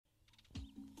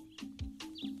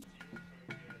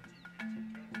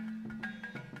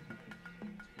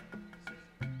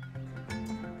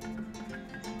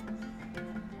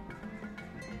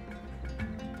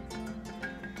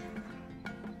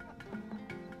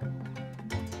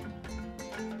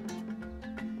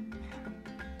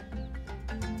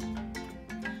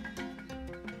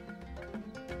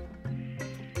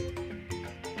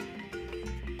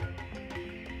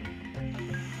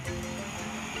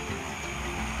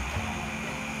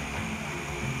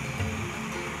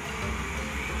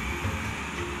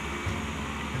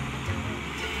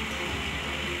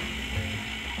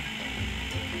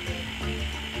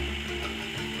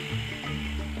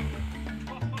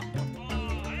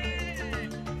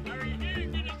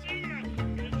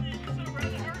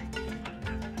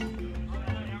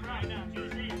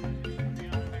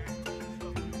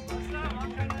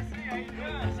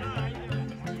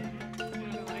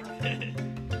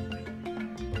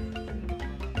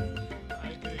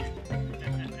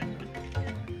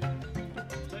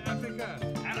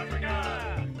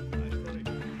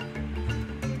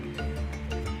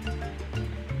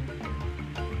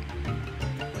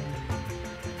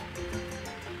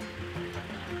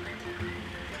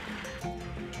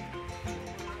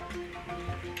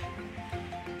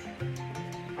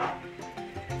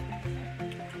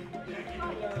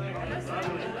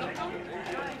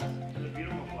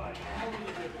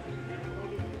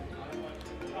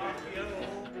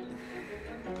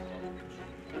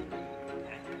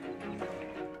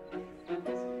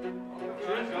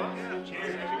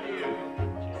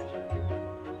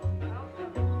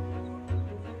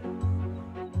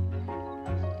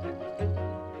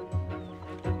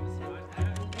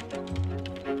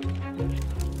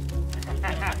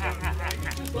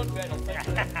bread, I'll take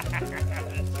that.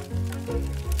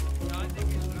 No, I think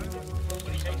it's good. What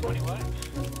do you say, 20 what?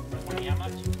 20 how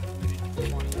much?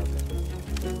 20, okay.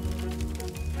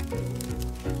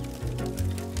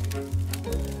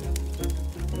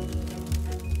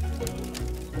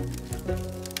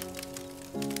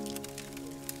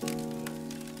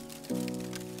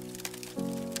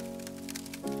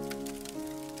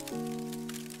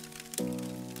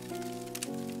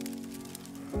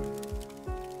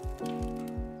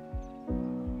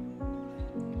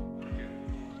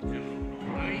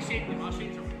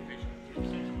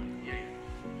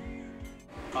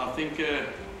 I think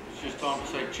it's just time to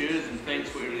say cheers and thanks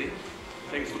for everything.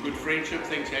 Thanks for good friendship,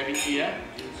 thanks for having me here.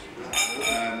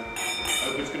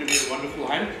 Hope it's going to be a wonderful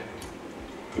hunt.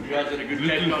 Hope you guys had a good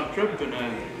Cape Town trip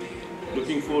and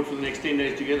looking forward for the next 10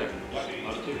 days together.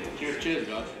 Cheers, cheers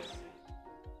guys.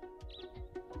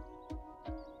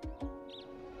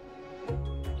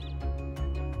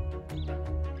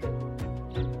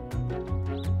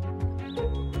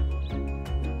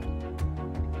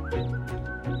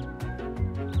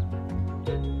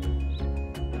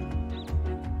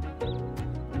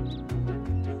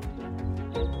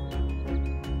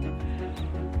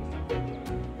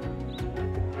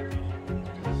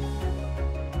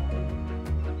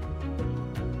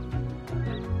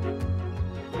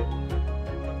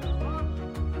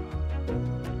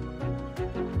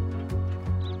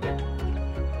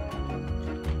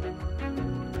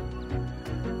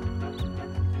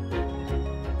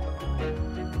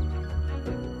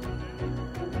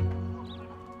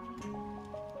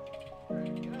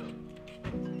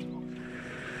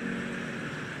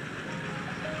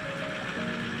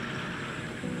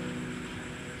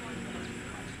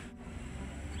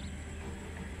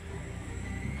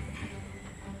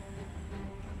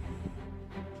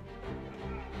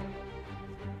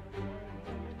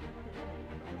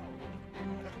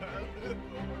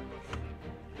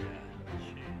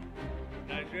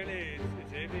 Really,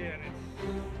 it's heavy and it's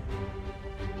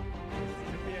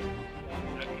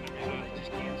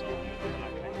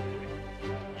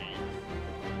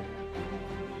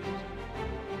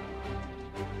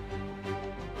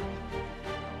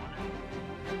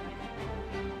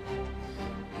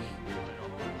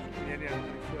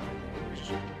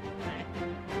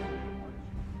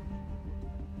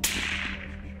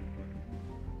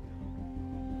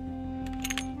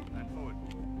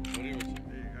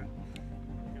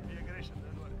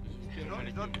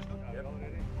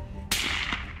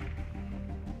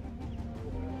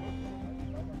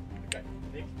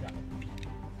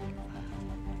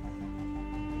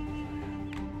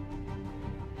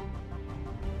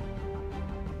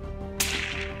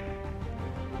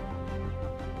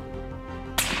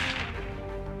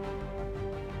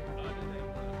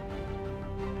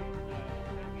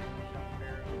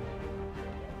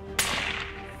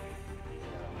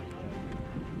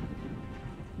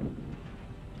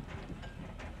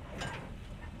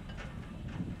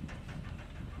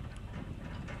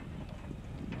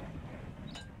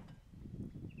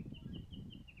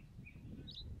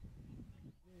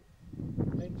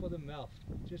for the mouth,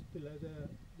 just below the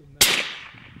mouth.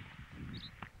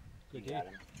 Good hit.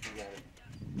 You got it.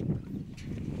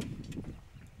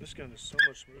 This gun is so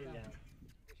much smoother. Yeah.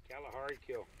 It's Kalahari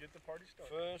kill. Get the party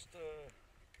started. First,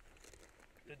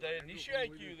 did they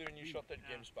initiate you then you shot that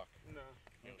game buck? No.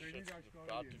 Oh, shit.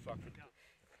 Proud to fuck with it.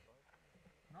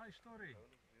 Nice story.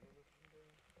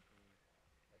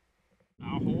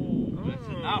 That's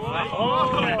enough, eh?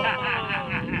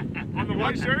 On the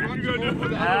white shirt, you go do it.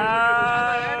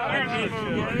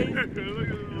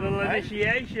 Little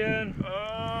initiation. What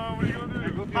are you gonna do?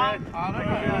 Come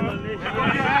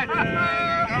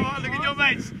on, look at your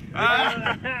mates.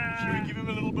 Should we give him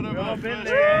a little bit of We all a been first?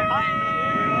 there.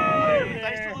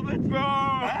 Taste a little bit? We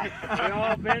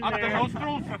all been Up the there.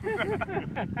 nostrils.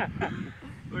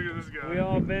 Look at this guy. We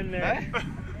all been there.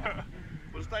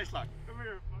 What does it taste like? Come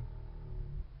here.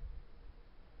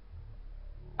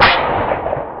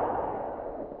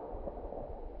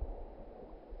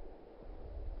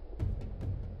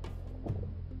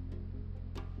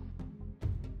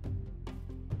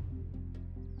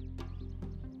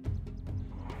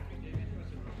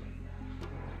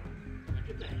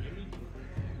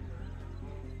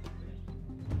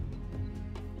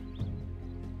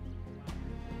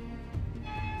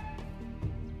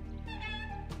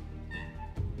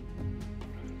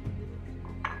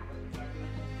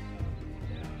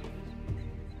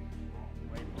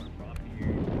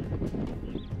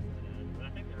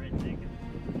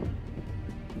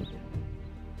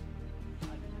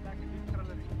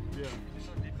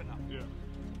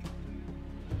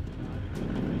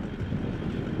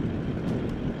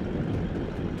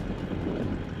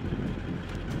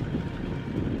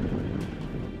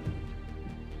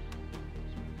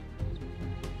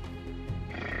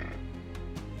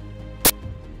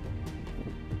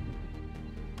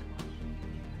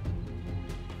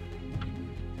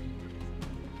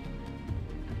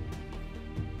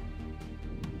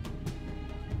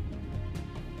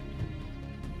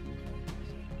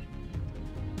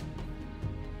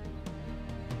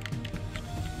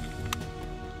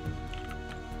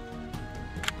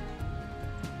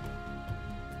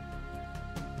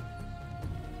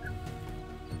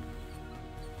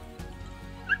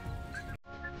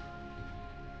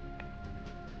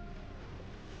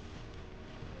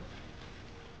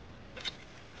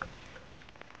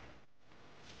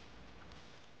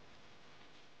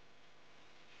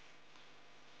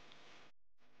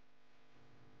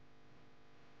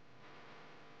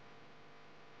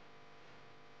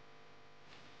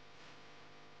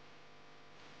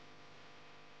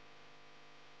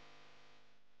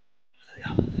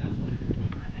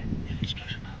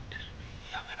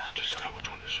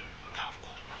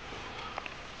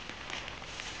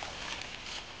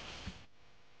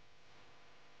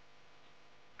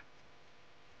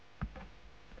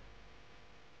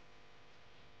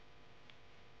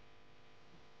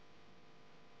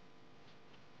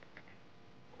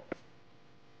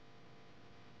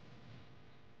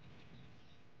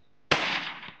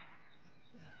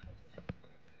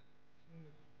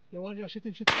 on, ja, sit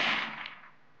in, sit.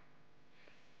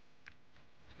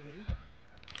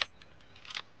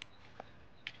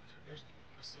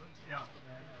 Ja.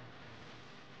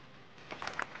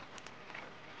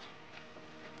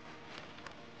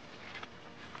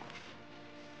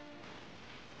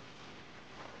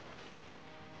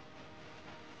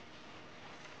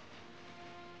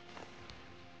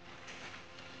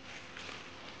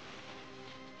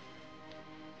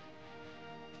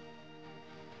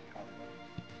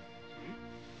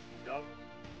 Ja.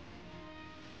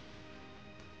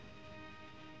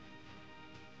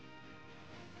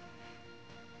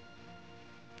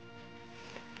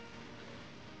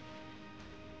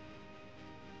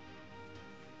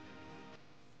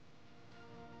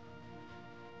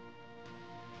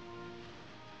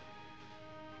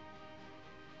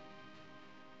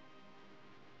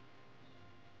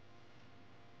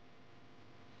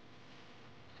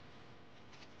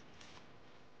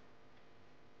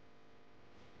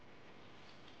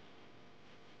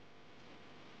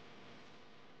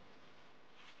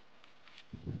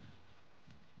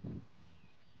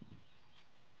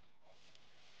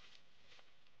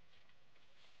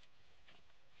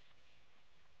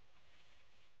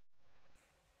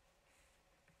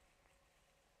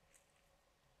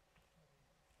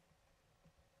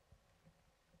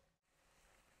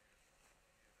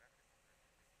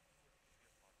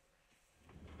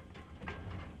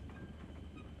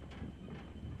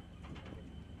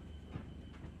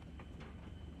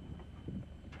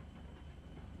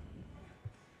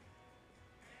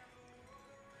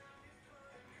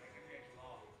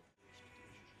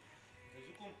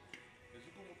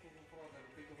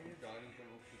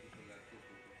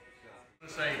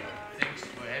 Say thanks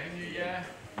for having you here.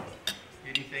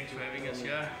 Many thanks for having us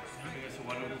here. I think it's a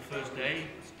wonderful first day.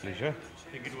 Pleasure.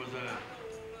 I think it was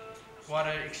quite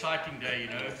an exciting day, you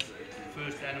know.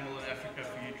 First animal in Africa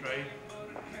for you, Trey.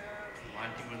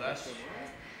 Hunting with us.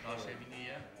 Nice having you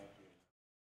here.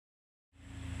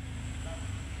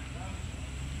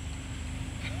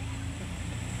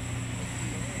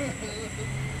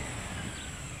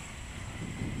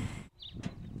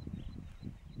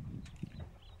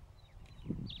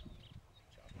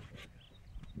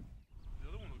 The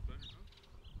other one looked better, huh?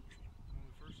 The one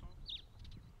we first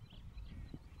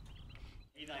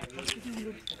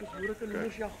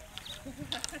saw?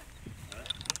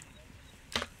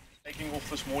 Taking off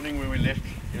this morning where we left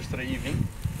yesterday evening.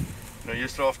 You know,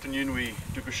 yesterday afternoon we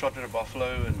took a shot at a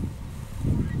buffalo and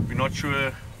we're not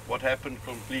sure what happened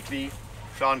completely.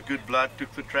 Found good blood,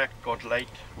 took the track, got late,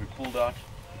 we pulled out.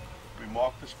 We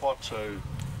marked the spot, so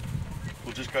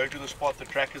we'll just go to the spot. The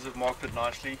trackers have marked it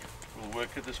nicely. We'll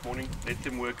work it this morning, let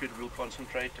them work it, we'll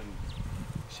concentrate and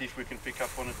see if we can pick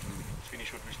up on it and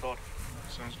finish what we start.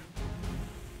 Sounds good.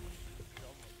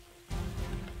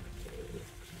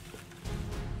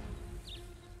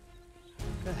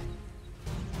 Okay.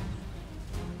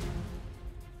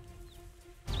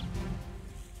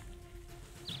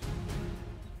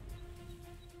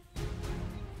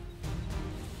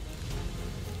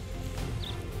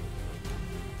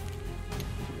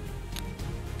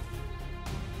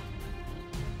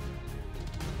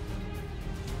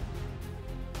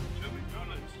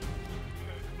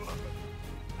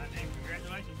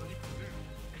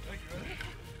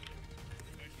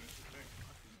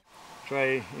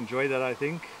 Trey enjoyed that, I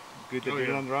think. Good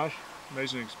adrenaline rush.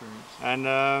 Amazing experience. And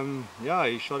yeah,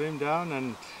 he shot him down,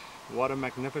 and what a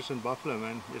magnificent buffalo,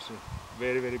 man. Yes, a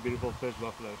very, very beautiful first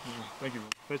buffalo. Yeah, thank you.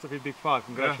 First of your big five,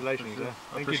 congratulations. Yeah, for sure. I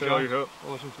Thank you, appreciate John. all your help.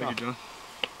 Awesome Thank stuff. you, John.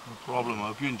 No problem, I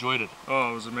hope you enjoyed it.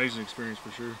 Oh, it was an amazing experience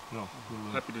for sure. No,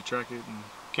 we'll Happy to track it and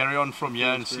carry on from here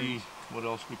and experience. see what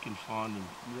else we can find and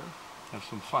yeah, have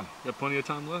some fun. got plenty of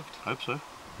time left. Hope so.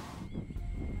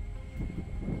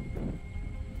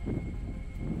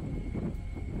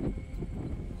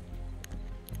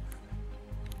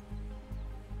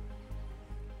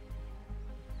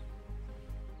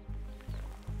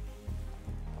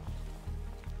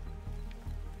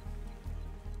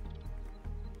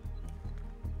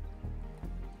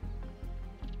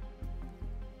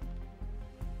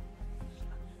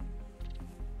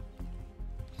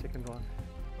 Second one.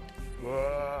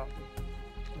 Wow.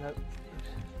 No. Okay.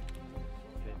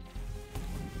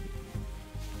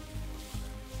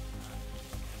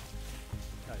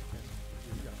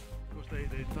 Because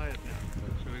they're tired now.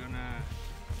 So we're gonna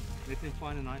let them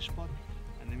find a nice spot,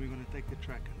 and then we're gonna take the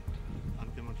track and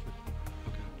hunt them on foot.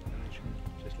 Okay. And then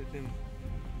just let them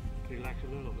relax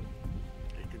a little bit.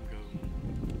 Let them go.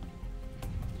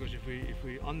 Because if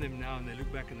we on them now and they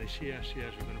look back and they see us,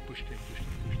 we're gonna push them.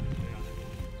 Yeah.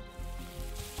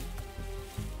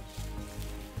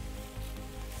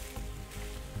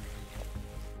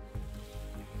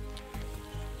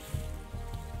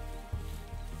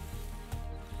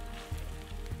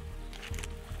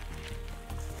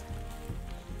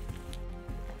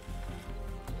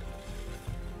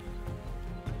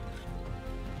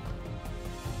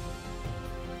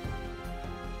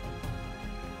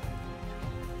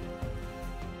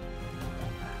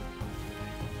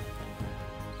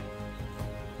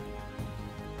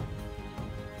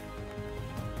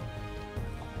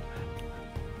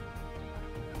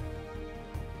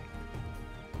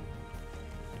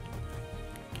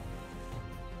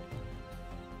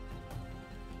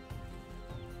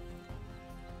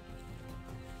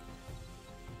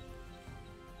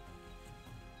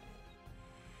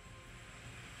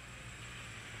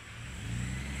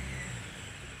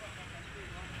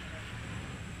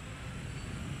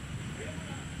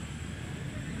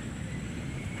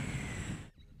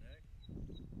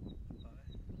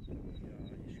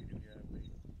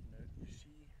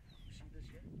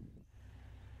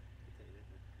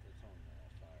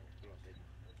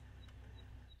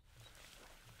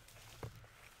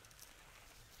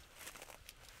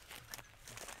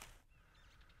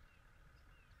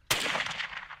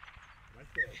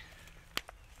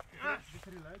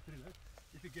 like to reload.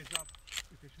 If it gets up,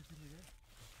 if they're shooting me there.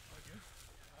 Okay.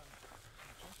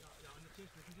 Yeah, on the chest.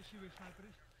 Let me just see where sniper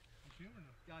is. You see him or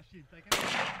not? Yeah, I see him. Take it.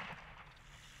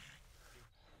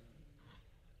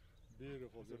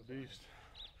 Beautiful. It's a beast.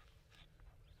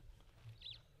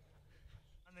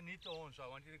 Underneath the horn, so I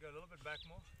want you to go a little bit back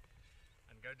more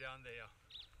and go down there, yeah.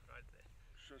 Right there.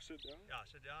 Should I sit down? Yeah,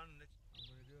 sit down. I'm going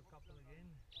to do a couple again.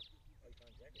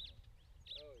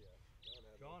 Oh yeah.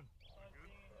 John.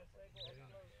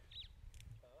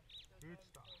 Good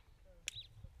stuff.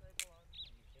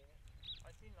 I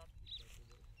seen that.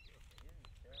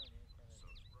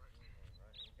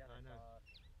 I know.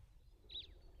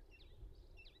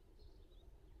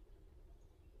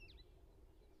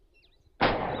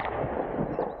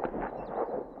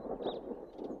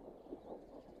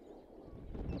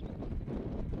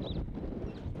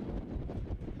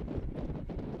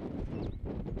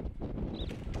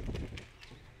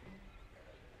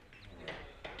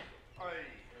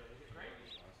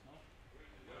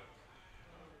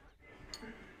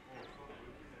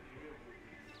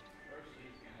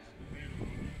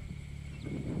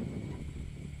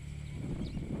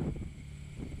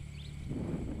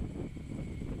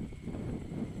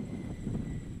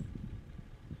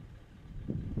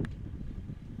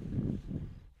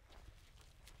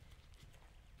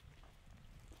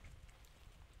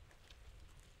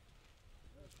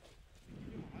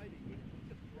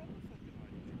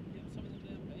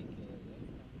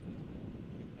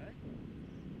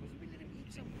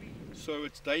 So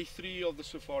it's day 3 of the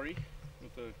safari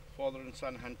with the father and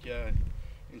son hunt here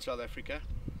in South Africa,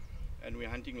 and we're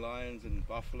hunting lions and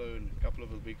buffalo and a couple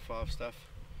of the big 5 stuff.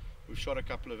 We've shot a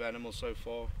couple of animals so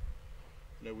far.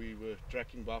 You know, we were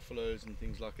tracking buffaloes and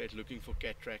things like that, looking for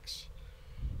cat tracks.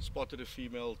 Spotted a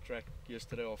female track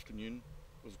yesterday afternoon,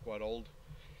 it was quite old,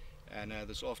 and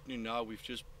this afternoon now we've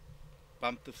just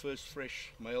bumped the first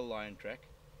fresh male lion track.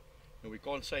 And we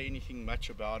can't say anything much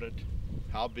about it,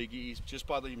 how big he is, just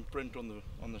by the imprint on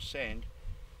the sand.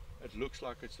 It looks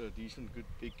like it's a decent, good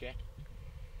big cat.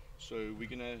 So we're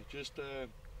gonna just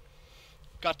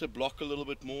cut the block a little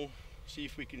bit more, see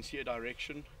if we can see a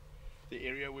direction. The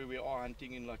area where we are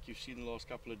hunting in, like you've seen the last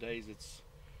couple of days, it's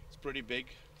pretty big,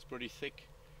 it's pretty thick.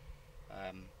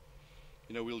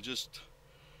 You know, we'll just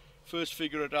first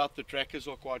figure it out. The trackers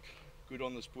are quite good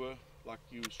on the spoor. Like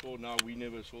you saw now, we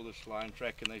never saw this lion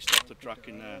track and they stopped the truck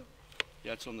in,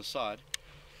 yeah, it's on the side.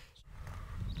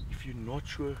 If you're not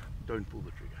sure, don't pull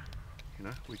the trigger. You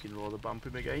know, we can rather bump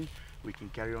him again, we can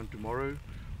carry on tomorrow.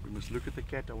 We must look at the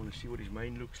cat, I want to see what his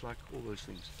mane looks like, all those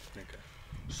things. Okay.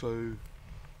 So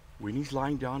when he's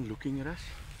lying down looking at us,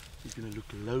 he's going to look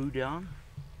low down,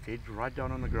 head right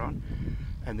down on the ground,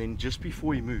 and then just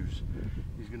before he moves,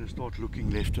 he's going to start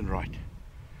looking left and right.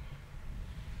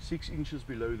 6 inches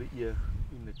below the ear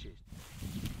in the chest.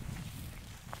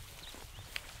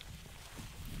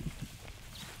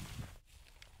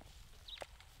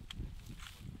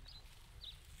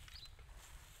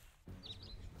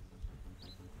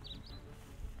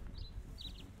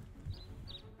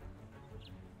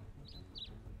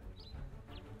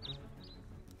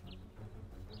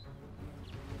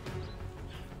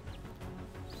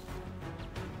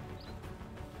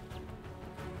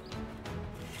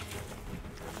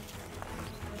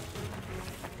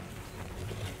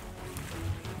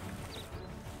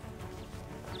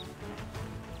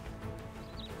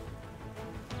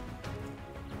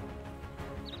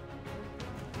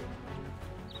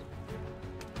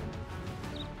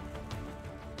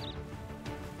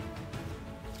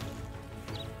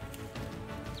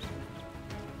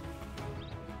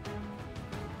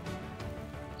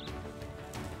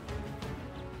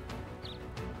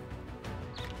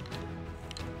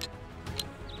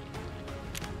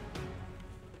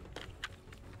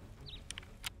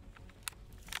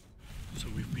 So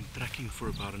we've been tracking for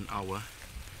about an hour.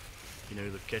 You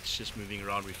know, the cat's just moving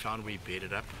around. We found where he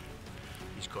bedded up.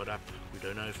 He's got up. We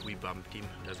don't know if we bumped him.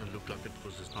 Doesn't look like it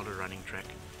because it's not a running track.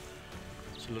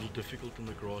 It's a little difficult in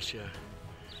the grass here.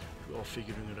 We are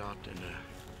figuring it out, and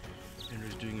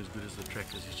Henry's doing as good as the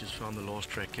trackers. He's just found the last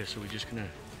track here, so we're just gonna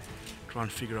try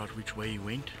and figure out which way he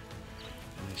went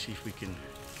and then see if we can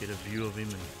get a view of him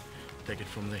and take it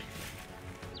from there.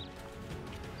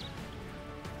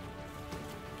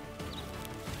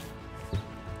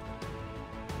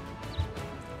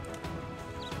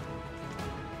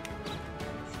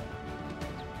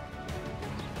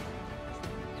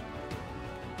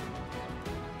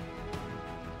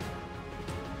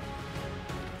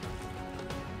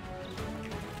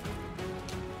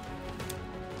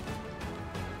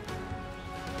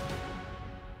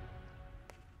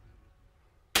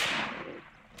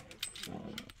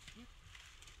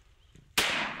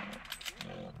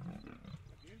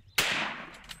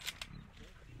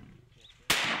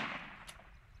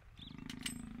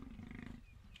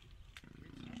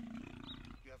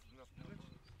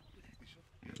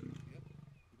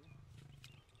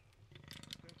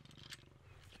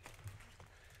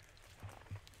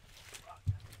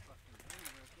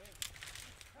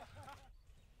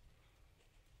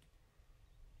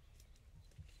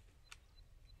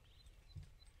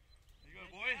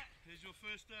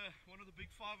 first one of the big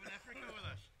five in Africa with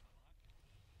us.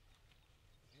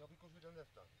 Yeah, because we don't have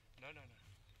time. No.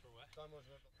 For what? Time was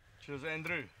not. Cheers,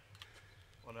 Andrew.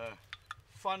 On a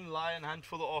fun lion hunt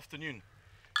for the afternoon.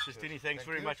 Justini, thanks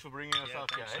very much for bringing us out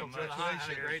here. Thanks so much. Congratulations.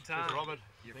 Had a great Cheers, time. Robert.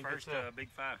 Your Think first it's a big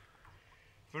five.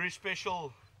 very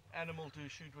special animal to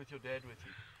shoot with your dad with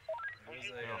you. It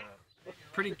was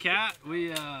a pretty cat.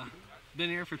 We been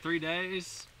here for 3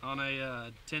 days on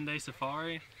a 10-day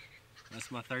safari.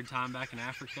 That's my third time back in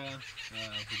Africa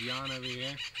with Jan over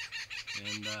here,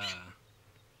 and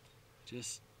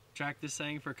just tracked this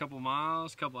thing for a couple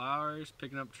miles, couple hours,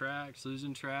 picking up tracks,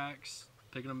 losing tracks,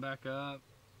 picking them back up,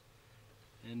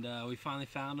 and we finally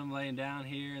found them laying down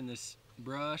here in this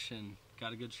brush and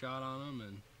got a good shot on them,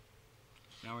 and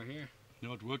now we're here.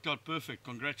 No, it worked out perfect.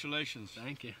 Congratulations.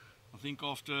 Thank you. I think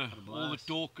after all the blast.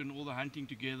 talk and all the hunting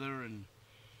together and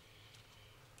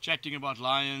chatting about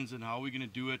lions and how we're going to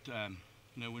do it,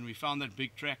 you know, when we found that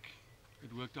big track,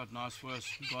 it worked out nice for us.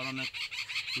 We got on it,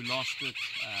 we lost it,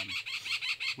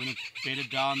 when it bedded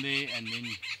down there, and then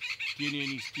Tierney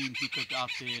and his team took it out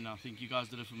there, and I think you guys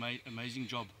did an amazing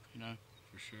job, you know,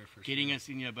 For sure. getting us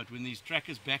in here. But when these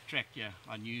trackers backtracked, yeah,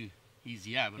 I knew he's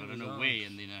here, but I don't know where,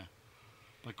 and then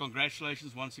but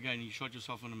congratulations once again, you shot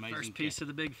yourself an amazing First piece of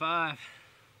the big five.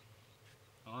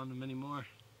 On to many more.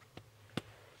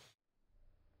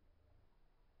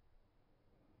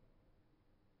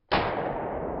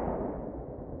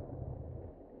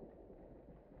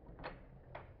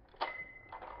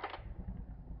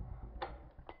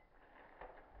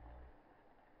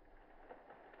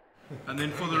 And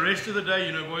then for the rest of the day,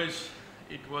 you know, boys,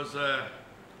 it was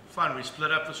fun. We split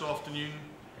up this afternoon.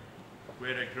 We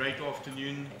had a great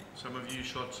afternoon. Some of you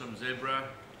shot some zebra.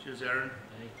 Cheers, Aaron.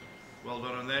 Well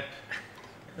done on that.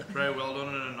 Trey, well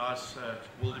done on a nice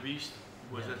wildebeest.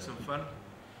 Was that some fun?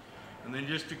 And then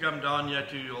just to come down here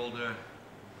to old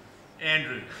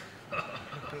Andrew,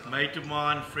 mate of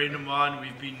mine, friend of mine.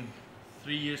 We've been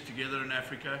 3 years together in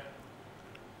Africa,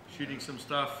 shooting some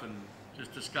stuff and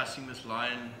just discussing this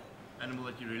lion animal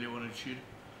that you really wanted to shoot.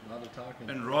 A lot of talking.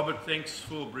 And Robert, thanks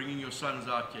for bringing your sons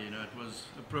out here. You know, it was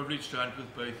a privilege to hunt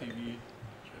with both of you.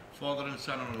 Father and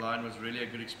son on the line was really a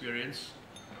good experience.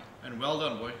 And well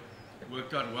done, boy. It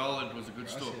worked out well and it was a good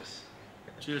story.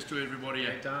 Cheers to everybody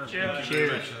here. Cheers. Thank you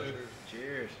very much.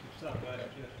 Cheers.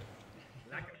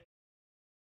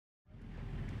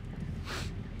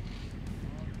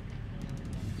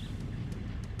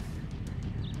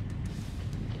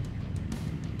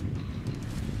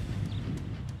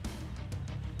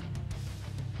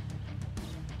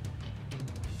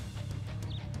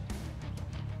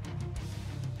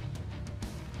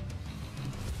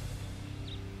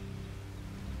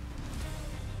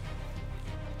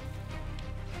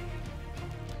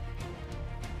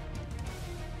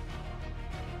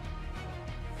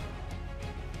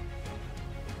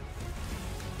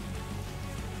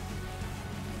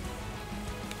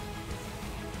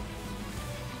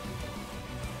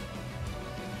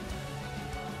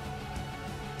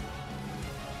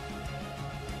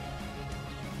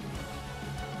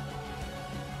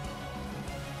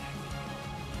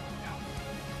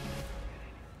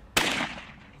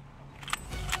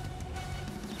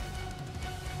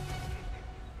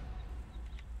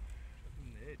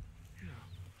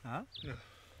 Huh? Yeah.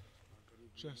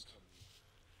 Just.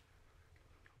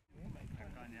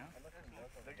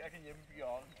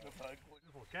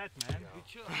 Beautiful cat, man. Good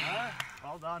shot.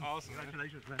 Well done. Awesome.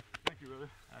 Congratulations, man. Thank you, brother.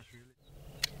 That's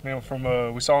really. You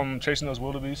know, we saw him chasing those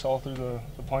wildebeest all through the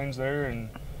plains there and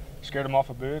scared him off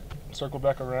a bit, circled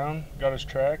back around, got his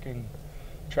track and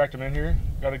tracked him in here,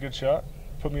 got a good shot,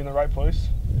 put me in the right place.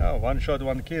 Oh, one shot,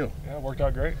 one kill. Yeah, it worked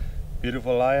out great.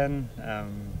 Beautiful lion,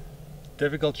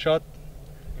 difficult shot.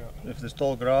 Yeah. With the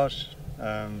tall grass,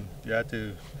 you had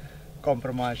to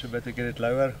compromise a bit to get it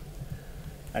lower.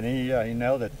 And he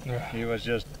nailed it. Yeah. He was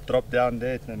just dropped down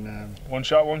dead. And One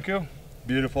shot, one kill.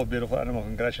 beautiful, beautiful animal.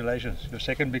 Congratulations. Your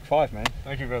second big five, man.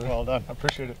 Thank you, brother. Well done. I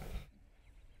appreciate it.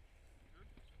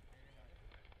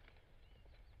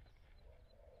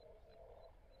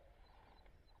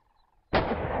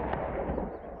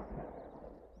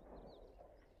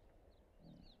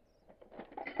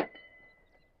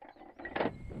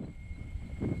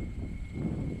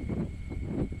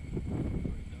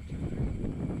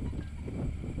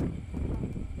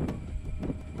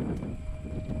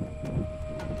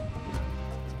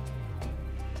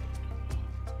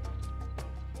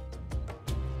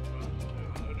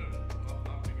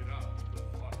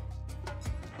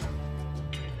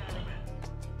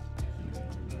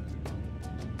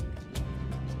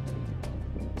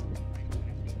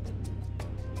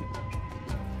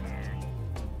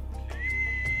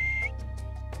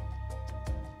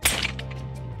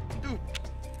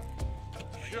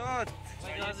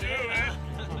 High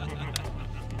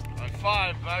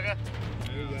five, bugger.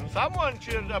 Someone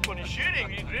cheered up on his shooting.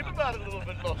 He dreamed about it a little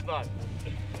bit last night.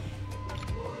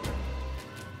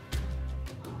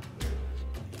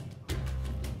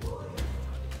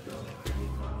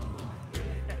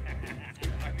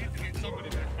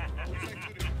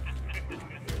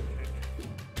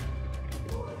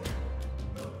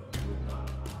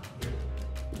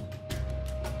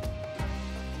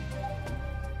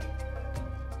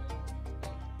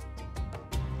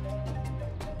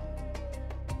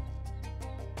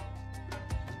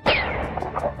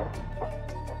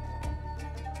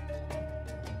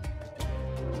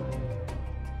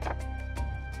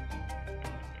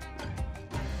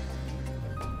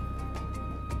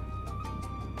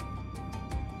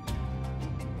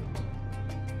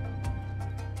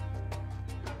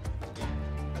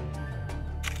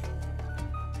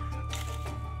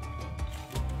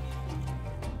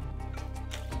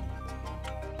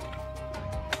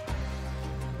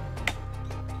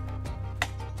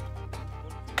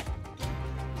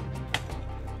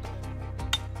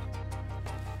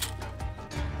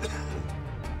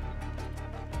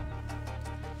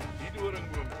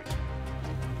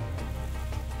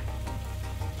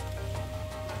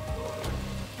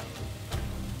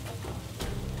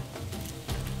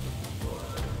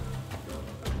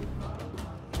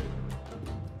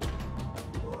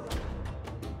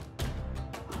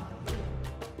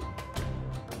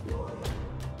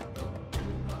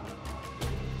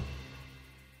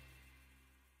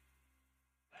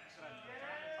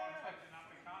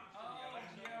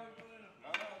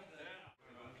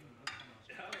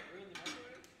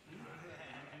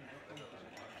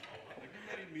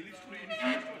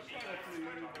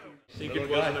 I think it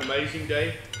was an amazing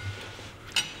day.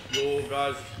 You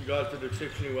guys did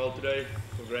exceptionally well today.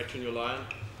 Congrats on your lion.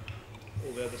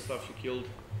 All the other stuff you killed.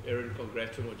 Aaron,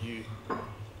 congrats on what you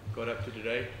got up to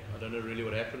today. I don't know really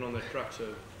what happened on that truck,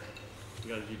 so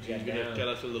you're going to tell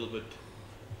us a little bit.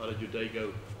 How did your day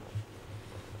go?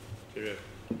 Cheerio.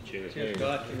 Cheers.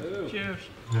 Cheers. Cheers.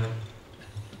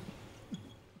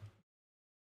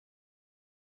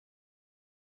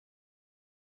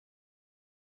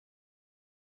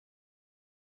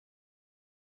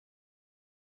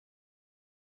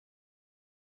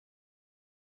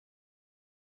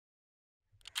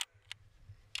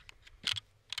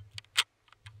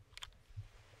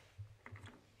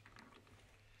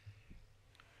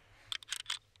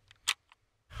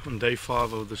 On day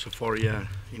 5 of the safari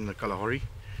in the Kalahari,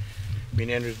 me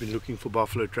and Andrew have been looking for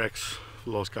buffalo tracks for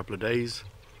the last couple of days.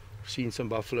 We've seen some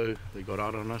buffalo, they got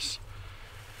out on us.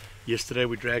 Yesterday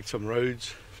we dragged some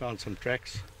roads, found some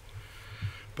tracks,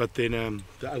 but then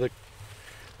the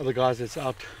other guys that's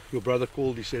out, your brother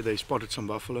called, he said they spotted some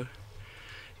buffalo,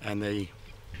 and they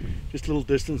just a little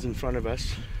distance in front of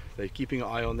us. They're keeping an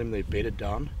eye on them, they're bedded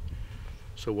down.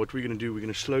 So what we're going to do, we're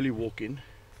going to slowly walk in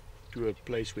to a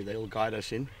place where they'll guide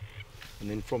us in, and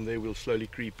then from there we'll slowly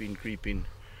creep in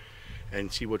and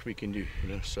see what we can do, you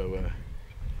know. So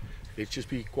let's just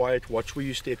be quiet, watch where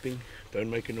you're stepping, don't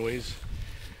make a noise.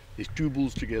 There's 2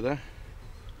 bulls together,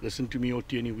 listen to me or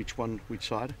Tierney which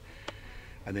side,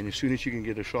 and then as soon as you can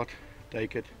get a shot,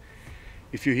 take it.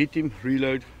 If you hit him,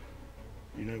 reload,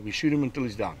 you know, we shoot him until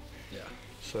he's down. Yeah.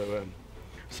 So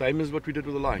same as what we did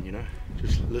with the lion, you know,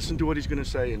 just listen to what he's going to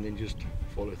say and then just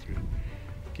follow through.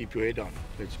 Keep your head on.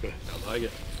 Let's go. I like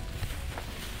it.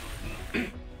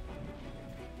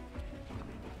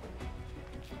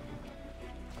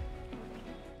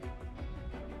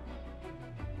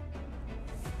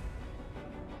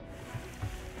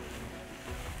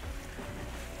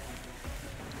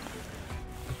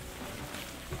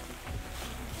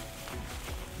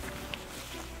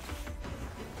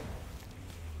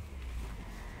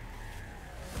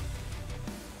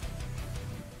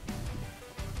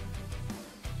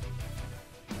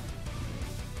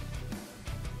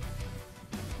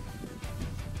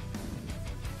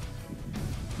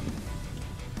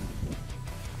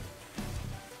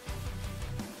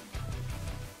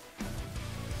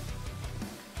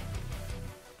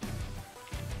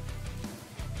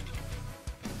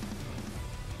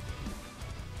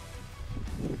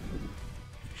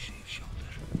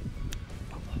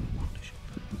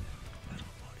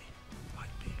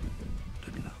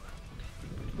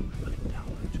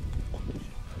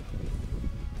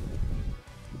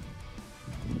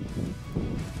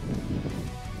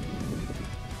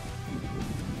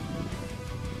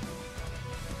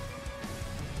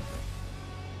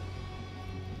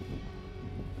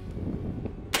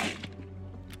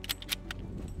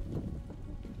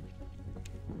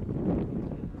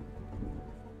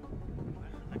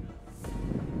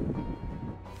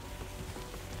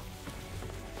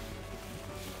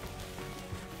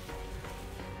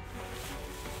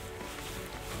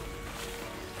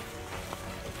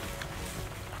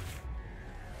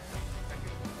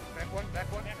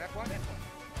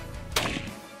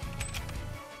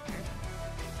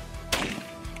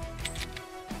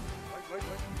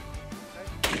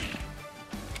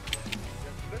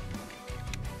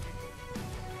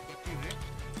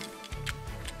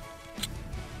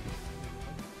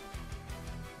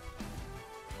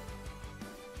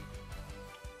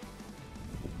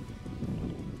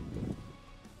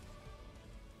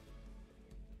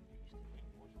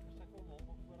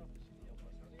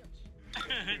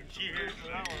 Cheers to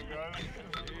that one, guys.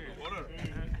 Water.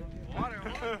 Water.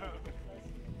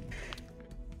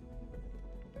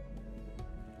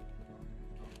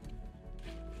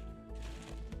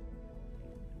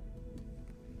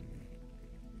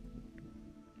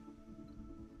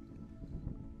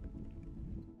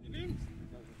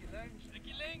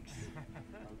 Stukje links.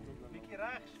 Beetje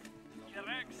rechts. Stukje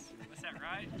rechts. Was that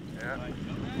right? Yeah.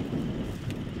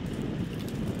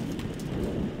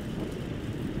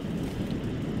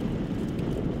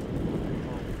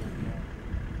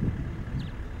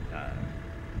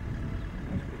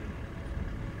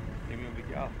 Neem je een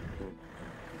beetje af.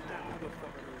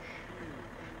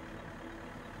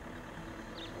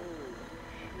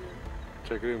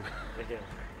 Check him.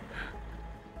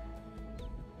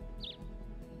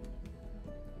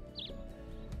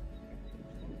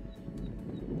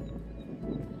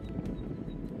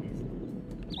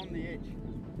 On the edge.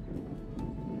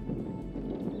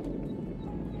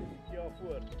 Ja,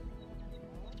 voor.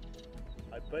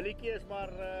 Hy billetjie is maar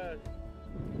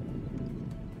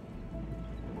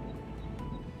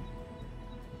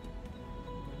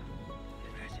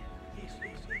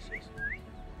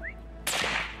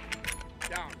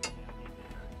Down.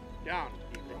 Down.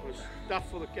 It was tough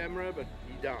for the camera, but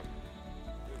he down.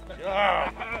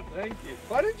 Thank you.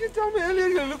 Why didn't you tell me earlier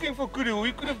you're looking for kudu?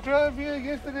 We could have drove here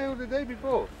yesterday or the day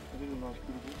before.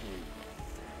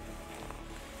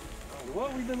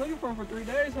 What we've been looking for 3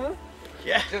 days, huh?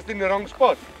 Yeah. Just in the wrong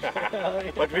spot.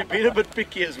 But we've been a bit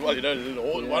picky as well, you know,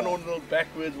 one on a little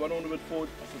backwards, one on a bit forward.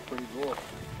 That's a pretty draw.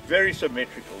 Very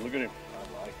symmetrical, look at him. I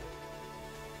like it.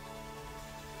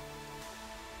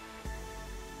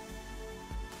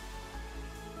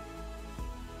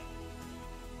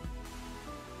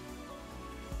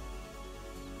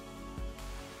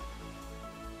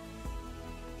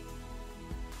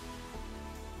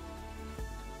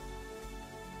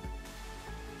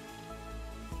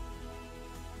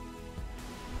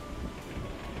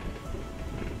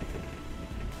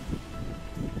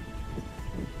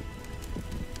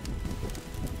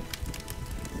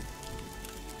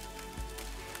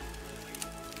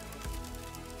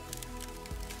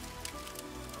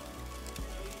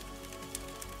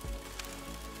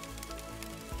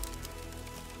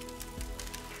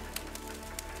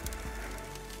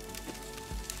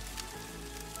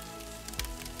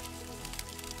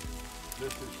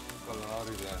 This is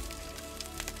Kalahari land,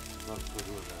 not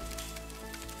Peru land.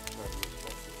 That was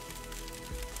possible.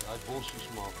 I bolsje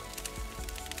smaken.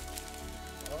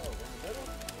 Oh, was that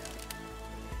one?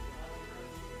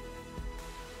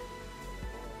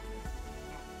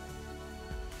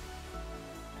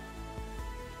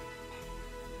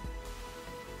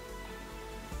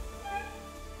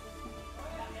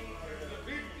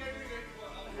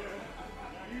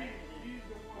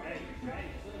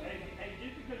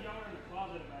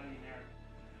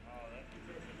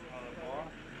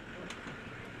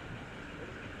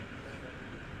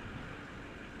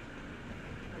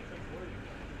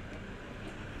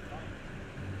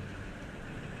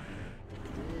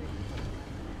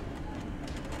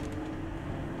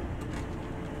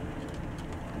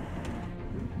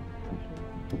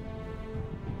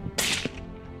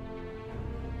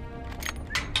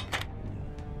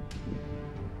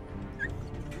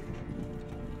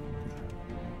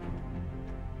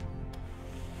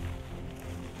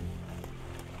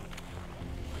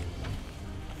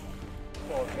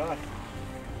 Oh God.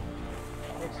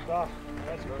 Good stuff.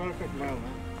 That's a perfect male,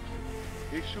 man.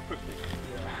 He's super thick.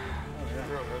 Yeah. Oh,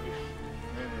 yeah. Real heavy.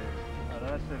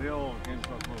 That's the real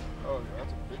Gamescom move. Oh,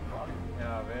 that's a big body.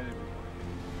 Yeah, very big.